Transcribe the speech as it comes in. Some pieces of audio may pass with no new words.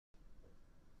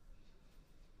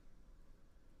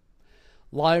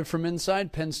Live from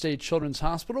inside Penn State Children's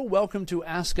Hospital, welcome to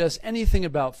Ask Us Anything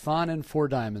About THON and Four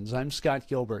Diamonds. I'm Scott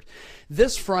Gilbert.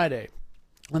 This Friday,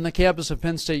 on the campus of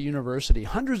Penn State University,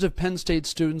 hundreds of Penn State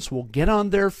students will get on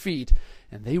their feet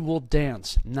and they will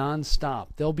dance nonstop.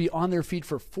 They'll be on their feet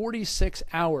for 46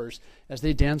 hours as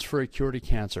they dance for a cure to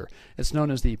cancer. It's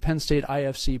known as the Penn State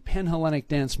IFC Pan-Hellenic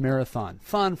Dance Marathon,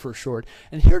 THON for short.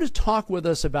 And here to talk with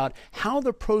us about how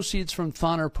the proceeds from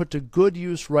THON are put to good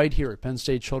use right here at Penn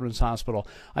State Children's Hospital,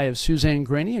 I have Suzanne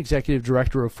Graney, Executive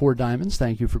Director of Four Diamonds.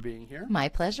 Thank you for being here. My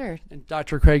pleasure. And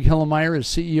Dr. Craig Hillemeier is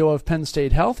CEO of Penn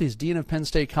State Health. He's Dean of Penn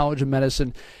State College of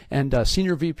Medicine and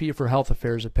Senior VP for Health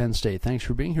Affairs at Penn State. Thanks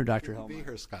for being here, Dr. Hillemeier. Good to be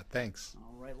here, Scott. Thanks.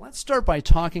 All right, let's start by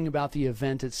talking about the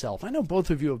event itself. I know both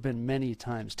of you have been many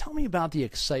times. Tell me about the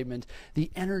excitement,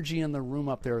 the energy in the room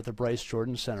up there at the Bryce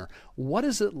Jordan Center. What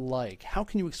is it like? How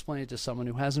can you explain it to someone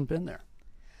who hasn't been there?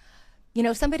 You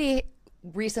know, somebody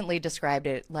recently described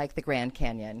it like the Grand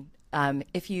Canyon.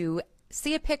 If you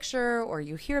see a picture or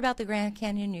you hear about the Grand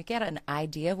Canyon, you get an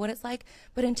idea of what it's like,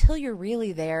 but until you're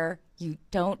really there, you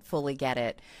don't fully get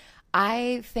it.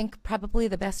 I think probably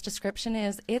the best description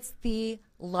is it's the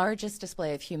largest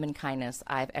display of human kindness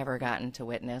I've ever gotten to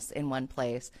witness in one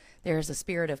place. There's a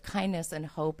spirit of kindness and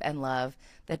hope and love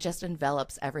that just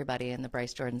envelops everybody in the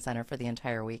Bryce Jordan Center for the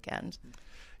entire weekend.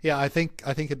 Yeah, I think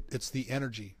it's the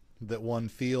energy that one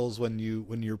feels when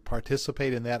you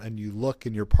participate in that and you look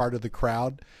and you're part of the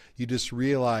crowd. You just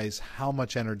realize how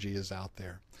much energy is out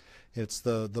there. It's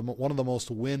one of the most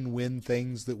win-win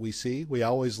things that we see. We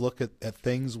always look at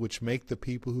things which make the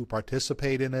people who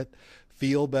participate in it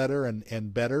feel better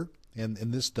and better, and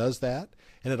this does that.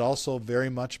 And it also very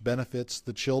much benefits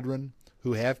the children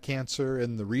who have cancer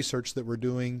and the research that we're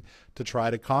doing to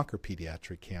try to conquer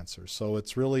pediatric cancer. So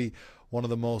it's really one of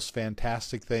the most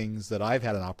fantastic things that I've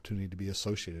had an opportunity to be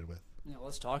associated with. Now,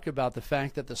 let's talk about the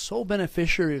fact that the sole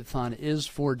beneficiary of THON is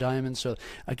Four Diamonds. So,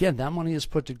 again, that money is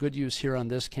put to good use here on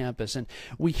this campus. And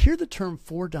we hear the term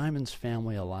Four Diamonds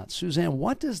family a lot. Suzanne,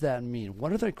 what does that mean?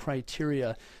 What are the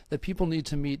criteria that people need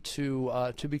to meet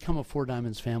to become a Four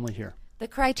Diamonds family here? The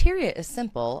criteria is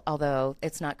simple, although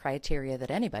it's not criteria that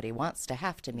anybody wants to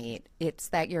have to meet. It's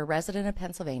that you're a resident of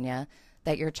Pennsylvania,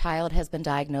 that your child has been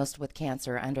diagnosed with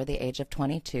cancer under the age of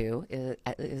 22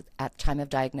 at time of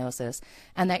diagnosis,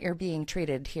 and that you're being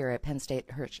treated here at Penn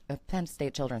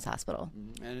State Children's Hospital.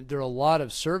 And there are a lot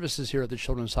of services here at the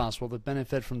Children's Hospital that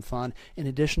benefit from THON in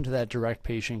addition to that direct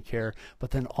patient care, but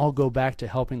then all go back to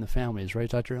helping the families, right,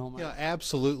 Dr. Hillemeier? Yeah,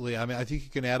 absolutely. I mean, I think you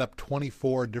can add up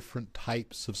 24 different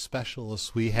types of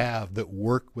specialists we have that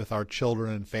work with our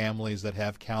children and families that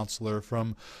have counselor,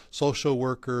 from social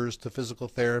workers to physical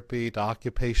therapy to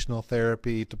occupational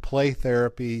therapy to play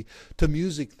therapy to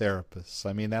music therapists.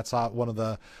 I mean, that's one of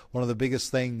the biggest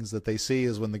things that they see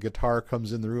is when the guitar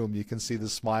comes in the room, you can see the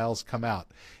smiles come out.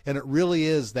 And it really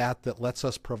is that lets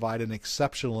us provide an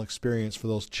exceptional experience for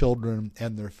those children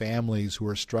and their families who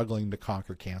are struggling to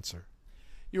conquer cancer.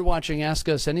 You're watching Ask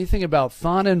Us Anything About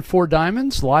THON and Four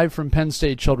Diamonds, live from Penn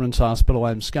State Children's Hospital.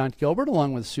 I'm Scott Gilbert,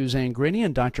 along with Suzanne Graney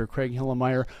and Dr. Craig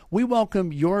Hillemeier. We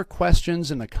welcome your questions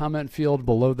in the comment field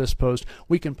below this post.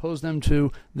 We can pose them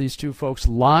to these two folks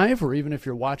live, or even if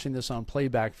you're watching this on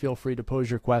playback, feel free to pose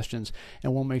your questions,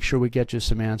 and we'll make sure we get you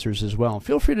some answers as well.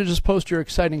 Feel free to just post your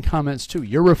exciting comments, too,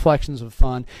 your reflections of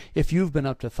THON, if you've been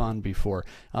up to THON before,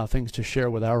 things to share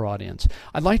with our audience.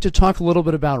 I'd like to talk a little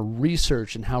bit about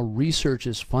research and how research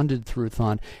is funded through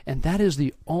THON, and that is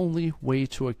the only way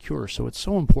to a cure, so it's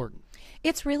so important.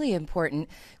 It's really important.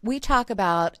 We talk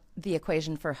about the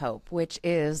equation for hope, which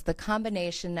is the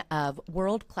combination of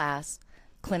world-class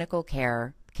clinical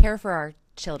care, care for our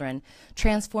children,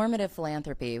 transformative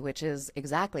philanthropy, which is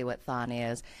exactly what THON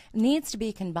is, needs to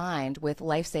be combined with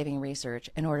life-saving research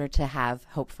in order to have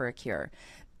hope for a cure.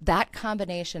 That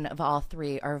combination of all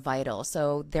three are vital.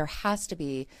 So there has to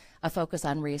be a focus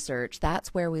on research.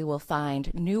 That's where we will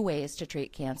find new ways to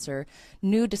treat cancer,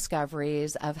 new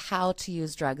discoveries of how to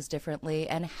use drugs differently,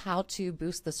 and how to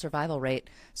boost the survival rate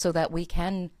so that we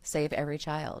can save every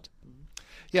child.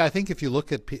 Yeah, I think if you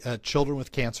look at children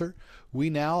with cancer, we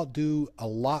now do a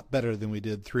lot better than we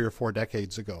did 3 or 4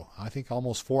 decades ago. I think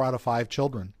almost 4 out of 5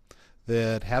 children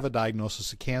that have a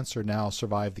diagnosis of cancer now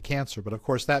survive the cancer. But of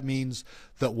course that means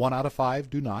that 1 out of 5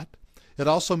 do not. It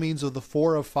also means of the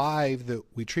 4 of 5 that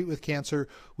we treat with cancer,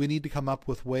 we need to come up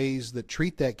with ways that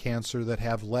treat that cancer that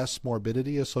have less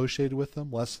morbidity associated with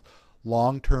them, less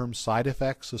long-term side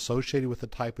effects associated with the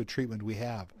type of treatment we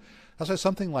have. That's why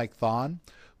something like THON,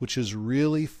 which is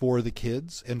really for the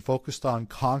kids and focused on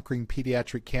conquering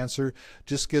pediatric cancer,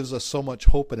 just gives us so much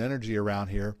hope and energy around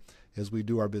here as we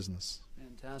do our business.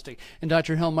 Fantastic. And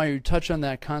Dr. Hillemeier, you touched on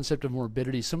that concept of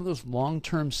morbidity, some of those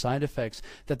long-term side effects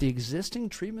that the existing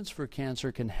treatments for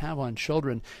cancer can have on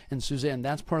children. And Suzanne,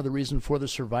 that's part of the reason for the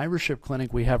survivorship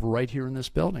clinic we have right here in this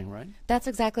building, right? That's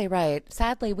exactly right.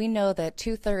 Sadly, we know that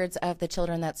 2/3 of the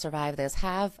children that survive this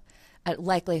have a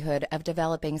likelihood of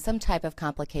developing some type of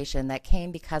complication that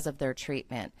came because of their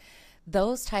treatment.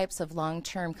 Those types of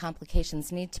long-term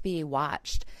complications need to be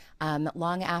watched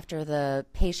long after the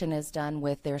patient is done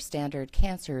with their standard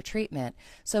cancer treatment.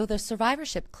 So the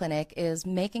survivorship clinic is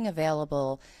making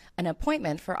available an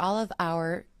appointment for all of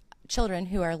our children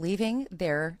who are leaving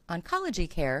their oncology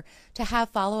care to have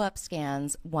follow-up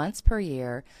scans once per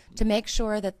year to make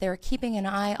sure that they're keeping an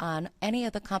eye on any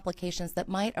of the complications that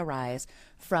might arise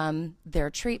from their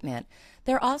treatment.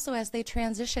 They're also, as they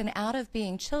transition out of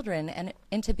being children and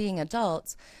into being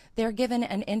adults, they're given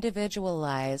an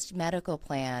individualized medical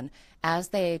plan as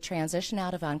they transition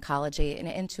out of oncology and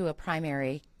into a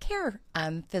primary care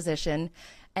physician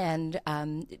and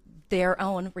their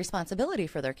own responsibility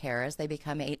for their care as they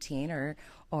become 18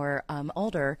 or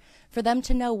older, for them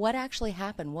to know what actually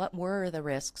happened, what were the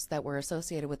risks that were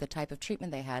associated with the type of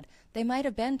treatment they had. They might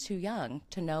have been too young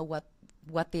to know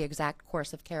what the exact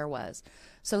course of care was.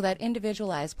 So that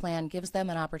individualized plan gives them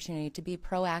an opportunity to be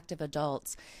proactive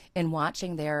adults in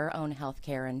watching their own health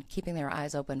care and keeping their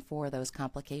eyes open for those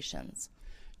complications.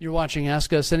 You're watching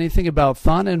Ask Us Anything About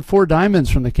THON and Four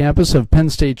Diamonds from the campus of Penn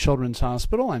State Children's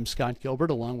Hospital. I'm Scott Gilbert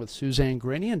along with Suzanne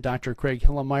Graney and Dr. Craig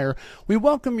Hillemeier. We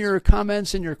welcome your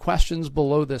comments and your questions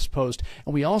below this post,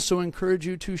 and we also encourage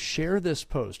you to share this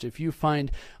post if you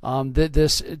find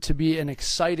this to be an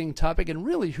exciting topic, and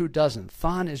really, who doesn't?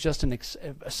 THON is just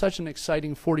such an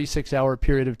exciting 46-hour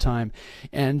period of time,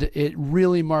 and it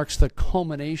really marks the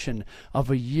culmination of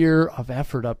a year of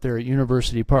effort up there at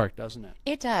University Park, doesn't it?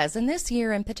 It does, and this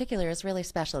year in particular is really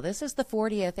special. This is the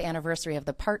 40th anniversary of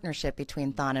the partnership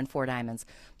between THON and Four Diamonds.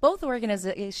 Both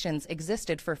organizations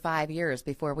existed for 5 years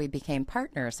before we became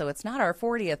partners, so it's not our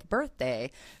 40th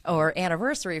birthday or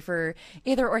anniversary for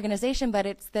either organization, but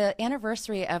it's the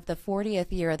anniversary of the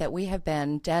 40th year that we have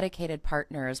been dedicated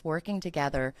partners working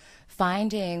together,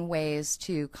 finding ways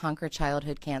to conquer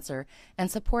childhood cancer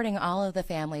and supporting all of the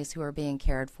families who are being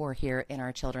cared for here in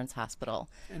our children's hospital.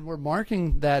 And we're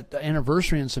marking that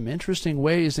anniversary in some interesting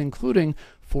ways, including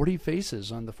 40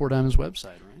 Faces on the Four Diamonds website,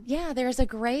 right? Yeah, there's a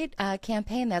great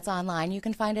campaign that's online. You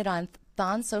can find it on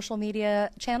THON's social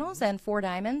media channels and Four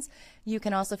Diamonds. You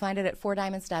can also find it at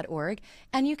fourdiamonds.org.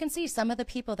 And you can see some of the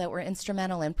people that were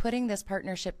instrumental in putting this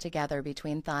partnership together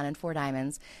between THON and Four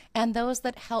Diamonds and those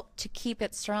that helped to keep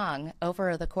it strong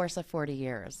over the course of 40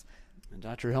 years. And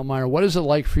Dr. Hillemeier, what is it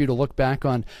like for you to look back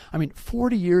on,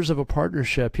 40 years of a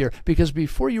partnership here? Because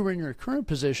before you were in your current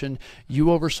position,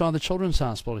 you oversaw the Children's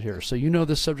Hospital here, so you know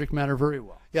this subject matter very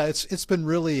well. Yeah, it's been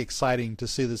really exciting to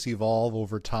see this evolve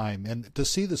over time and to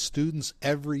see the students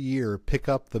every year pick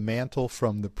up the mantle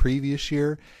from the previous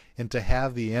year and to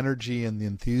have the energy and the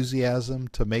enthusiasm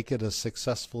to make it a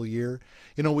successful year.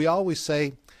 You know, we always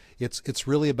say it's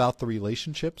really about the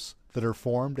relationships that are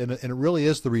formed, and it really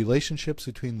is the relationships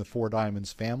between the Four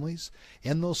Diamonds families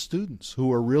and those students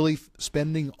who are really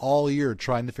spending all year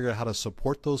trying to figure out how to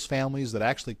support those families that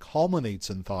actually culminates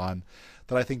in THON,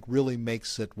 that I think really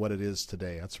makes it what it is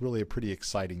today. That's really a pretty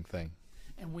exciting thing.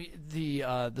 And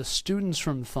the students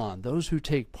from THON, those who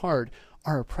take part,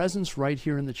 are a presence right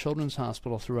here in the Children's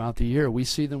Hospital throughout the year. We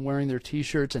see them wearing their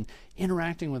T-shirts and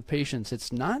interacting with patients.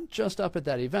 It's not just up at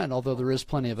that event, although there is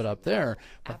plenty of it up there,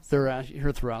 but they're out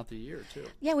here throughout the year too.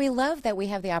 Yeah, we love that we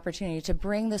have the opportunity to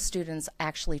bring the students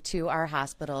actually to our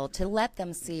hospital to let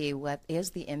them see what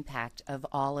is the impact of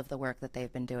all of the work that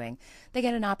they've been doing. They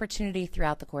get an opportunity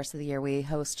throughout the course of the year. We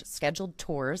host scheduled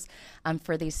tours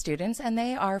for these students, and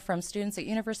they are from students at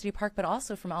University Park, but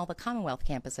also from all the Commonwealth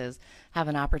campuses have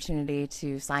an opportunity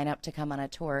to sign up to come on a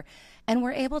tour. And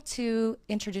we're able to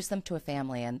introduce them to a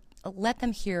family and let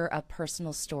them hear a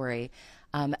personal story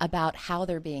about how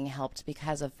they're being helped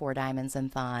because of Four Diamonds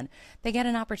and THON. They get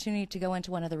an opportunity to go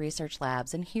into one of the research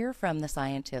labs and hear from the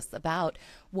scientists about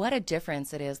what a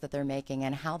difference it is that they're making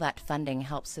and how that funding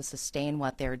helps to sustain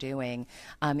what they're doing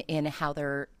in how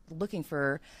they're looking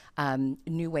for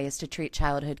new ways to treat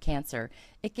childhood cancer.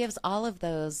 It gives all of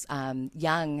those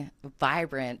young,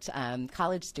 vibrant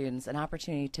college students an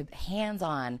opportunity to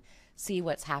hands-on see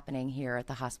what's happening here at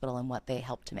the hospital and what they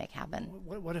help to make happen.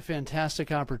 What a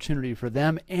fantastic opportunity for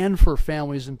them and for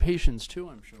families and patients too,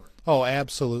 I'm sure. Oh,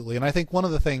 absolutely. And I think one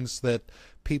of the things that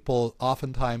people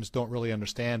oftentimes don't really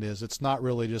understand is it's not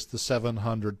really just the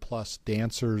 700 plus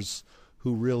dancers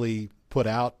who really put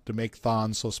out to make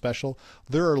THON so special.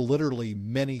 There are literally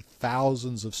many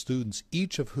thousands of students,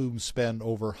 each of whom spend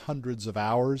over hundreds of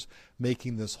hours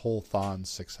making this whole THON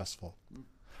successful.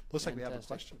 Looks like we have a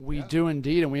question. We do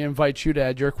indeed, and we invite you to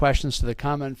add your questions to the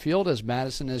comment field as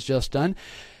Madison has just done.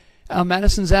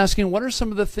 Madison's asking, what are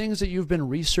some of the things that you've been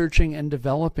researching and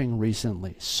developing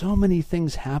recently? So many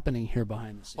things happening here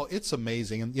behind the scenes. Oh, it's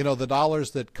amazing. And, you know, the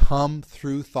dollars that come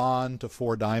through THON to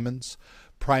 4 Diamonds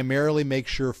primarily make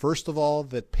sure, first of all,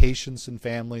 that patients and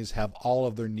families have all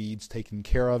of their needs taken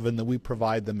care of and that we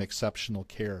provide them exceptional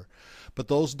care. But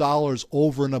those dollars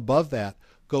over and above that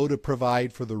go to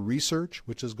provide for the research,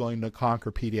 which is going to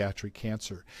conquer pediatric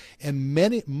cancer. And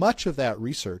much of that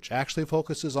research actually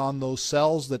focuses on those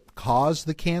cells that cause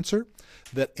the cancer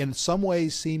that in some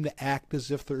ways seem to act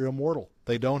as if they're immortal.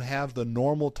 They don't have the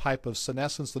normal type of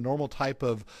senescence, the normal type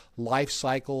of life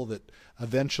cycle that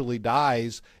eventually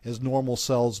dies as normal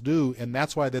cells do, and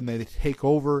that's why then they take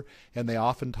over and they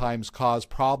oftentimes cause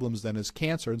problems then as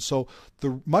cancer. And so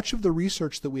much of the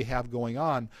research that we have going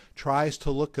on tries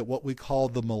to look at what we call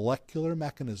the molecular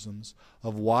mechanisms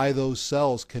of why those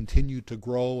cells continue to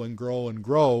grow and grow and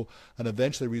grow and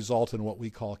eventually result in what we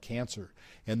call cancer.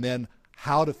 And then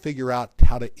how to figure out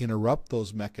how to interrupt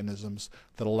those mechanisms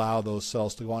that allow those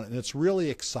cells to go on. And it's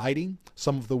really exciting,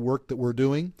 some of the work that we're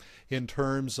doing in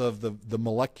terms of the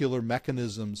molecular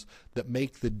mechanisms that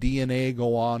make the DNA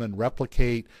go on and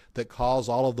replicate, that cause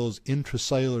all of those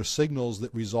intracellular signals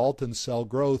that result in cell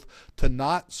growth to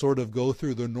not sort of go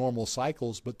through their normal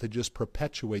cycles, but to just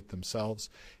perpetuate themselves.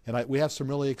 And we have some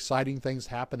really exciting things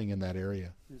happening in that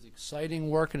area. It's exciting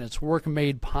work, and it's work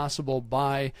made possible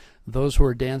by those who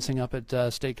are dancing up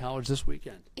at State College this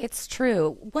weekend. It's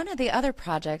true. One of the other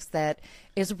projects that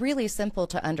is really simple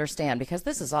to understand, because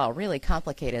this is all really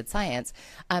complicated science,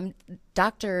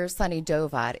 Dr. Sunny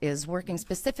Dovat is working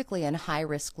specifically in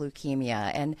high-risk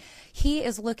leukemia, and he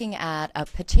is looking at a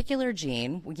particular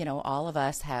gene. You know, all of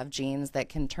us have genes that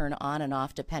can turn on and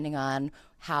off depending on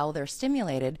how they're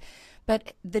stimulated.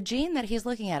 But the gene that he's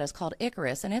looking at is called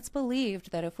Icarus, and it's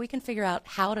believed that if we can figure out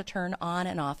how to turn on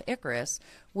and off Icarus,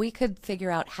 we could figure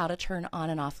out how to turn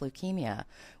on and off leukemia,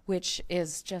 which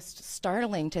is just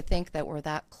startling to think that we're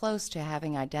that close to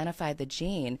having identified the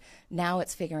gene. Now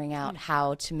it's figuring out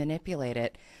how to manipulate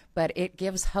it. But it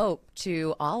gives hope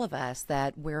to all of us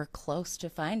that we're close to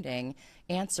finding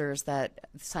answers that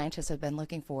scientists have been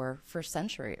looking for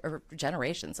centuries or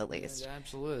generations at least. Yeah,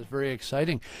 absolutely. It's very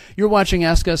exciting. You're watching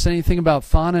Ask Us Anything About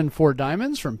THON and 4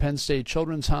 Diamonds from Penn State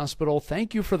Children's Hospital.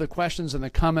 Thank you for the questions and the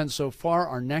comments so far.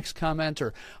 Our next comment,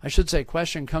 or I should say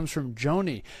question, comes from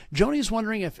Joni. Joni's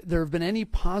wondering if there have been any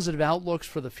positive outlooks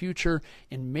for the future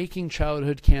in making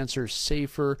childhood cancer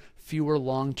safer, fewer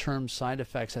long-term side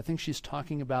effects. I think she's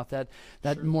talking about that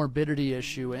Sure. morbidity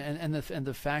issue and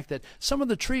the fact that some of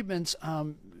the treatments,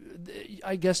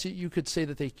 I guess you could say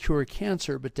that they cure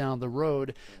cancer, but down the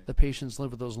road the patients live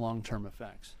with those long-term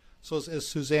effects. So as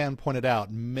Suzanne pointed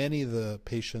out, many of the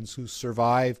patients who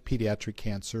survive pediatric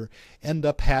cancer end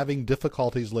up having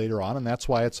difficulties later on, and that's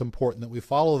why it's important that we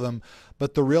follow them.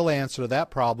 But the real answer to that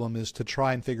problem is to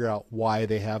try and figure out why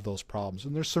they have those problems.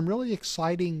 And there's some really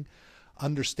exciting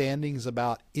understandings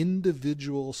about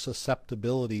individual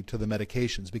susceptibility to the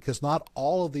medications, because not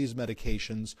all of these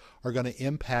medications are going to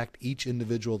impact each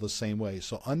individual the same way.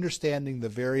 So understanding the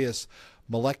various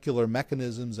molecular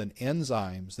mechanisms and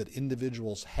enzymes that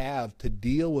individuals have to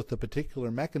deal with the particular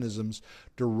mechanisms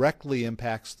directly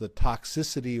impacts the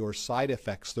toxicity or side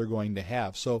effects they're going to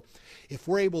have. So if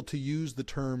we're able to use the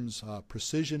terms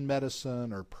precision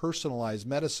medicine or personalized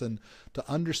medicine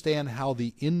to understand how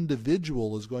the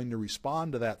individual is going to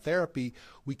respond to that therapy,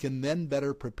 we can then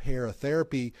better prepare a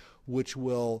therapy which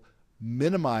will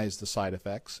minimize the side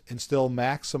effects and still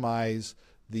maximize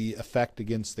the effect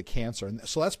against the cancer. And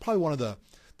so that's probably one of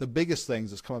the biggest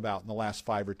things that's come about in the last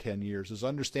 5 or 10 years, is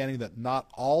understanding that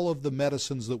not all of the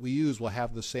medicines that we use will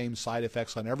have the same side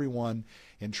effects on everyone,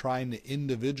 and trying to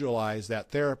individualize that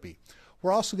therapy.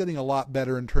 We're also getting a lot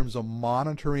better in terms of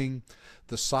monitoring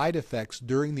the side effects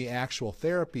during the actual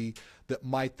therapy that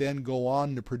might then go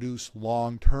on to produce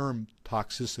long-term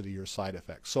toxicity or side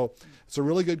effects. So it's a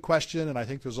really good question, and I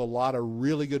think there's a lot of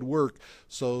really good work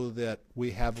so that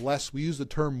we have less, we use the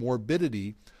term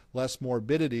morbidity, less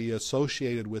morbidity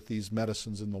associated with these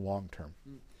medicines in the long term.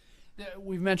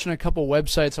 We've mentioned a couple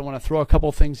websites. I want to throw a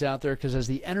couple things out there because as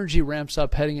the energy ramps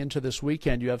up heading into this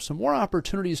weekend, you have some more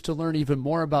opportunities to learn even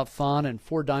more about THON and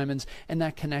Four Diamonds and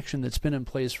that connection that's been in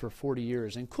place for 40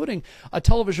 years, including a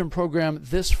television program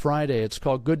this Friday. It's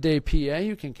called Good Day PA.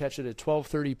 You can catch it at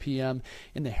 12:30 p.m.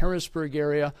 in the Harrisburg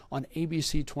area on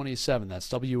ABC 27. That's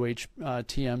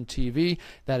WHTM TV.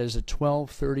 That is at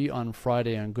 12:30 on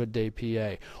Friday on Good Day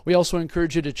PA. We also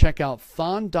encourage you to check out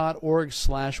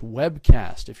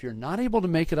thon.org/webcast. If you're not able to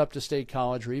make it up to State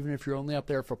College, or even if you're only up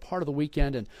there for part of the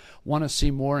weekend and want to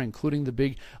see more, including the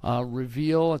big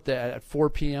reveal at 4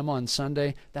 p.m. on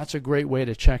Sunday, that's a great way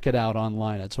to check it out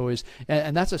online. It's always,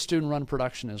 and that's a student-run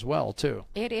production as well, too.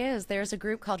 It is. There's a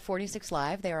group called 46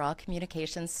 Live. They are all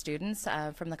communications students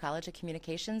from the College of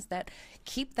Communications that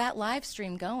keep that live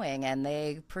stream going, and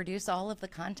they produce all of the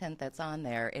content that's on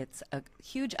there. It's a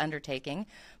huge undertaking,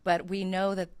 but we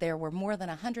know that there were more than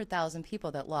 100,000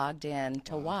 people that logged in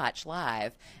to watch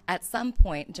live at some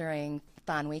point during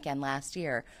THON weekend last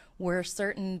year. We're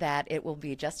certain that it will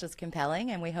be just as compelling,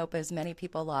 and we hope as many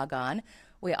people log on.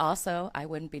 We also, I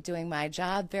wouldn't be doing my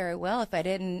job very well if I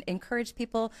didn't encourage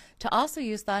people to also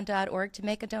use thon.org to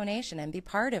make a donation and be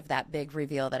part of that big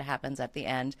reveal that happens at the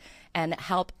end and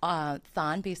help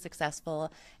THON be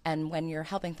successful. And when you're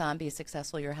helping THON be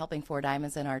successful, you're helping Four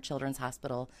Diamonds in our children's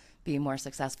hospital be more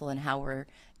successful in how we're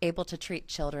able to treat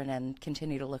children and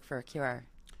continue to look for a cure.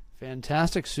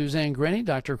 Fantastic. Suzanne Graney,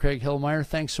 Dr. Craig Hillemeier,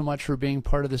 thanks so much for being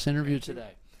part of this interview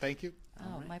today. Thank you.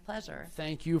 Oh, my pleasure.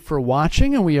 Thank you for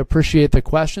watching, and we appreciate the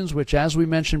questions, which, as we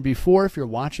mentioned before, if you're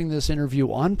watching this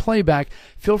interview on playback,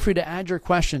 feel free to add your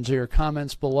questions or your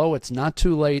comments below. It's not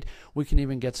too late. We can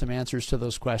even get some answers to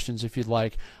those questions if you'd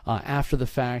like after the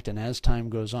fact and as time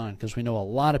goes on, because we know a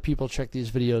lot of people check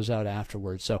these videos out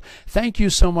afterwards. So thank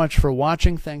you so much for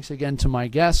watching. Thanks again to my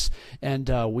guests, and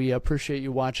we appreciate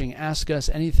you watching. Ask Us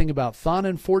Anything About THON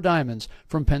and Four Diamonds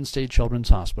from Penn State Children's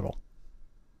Hospital.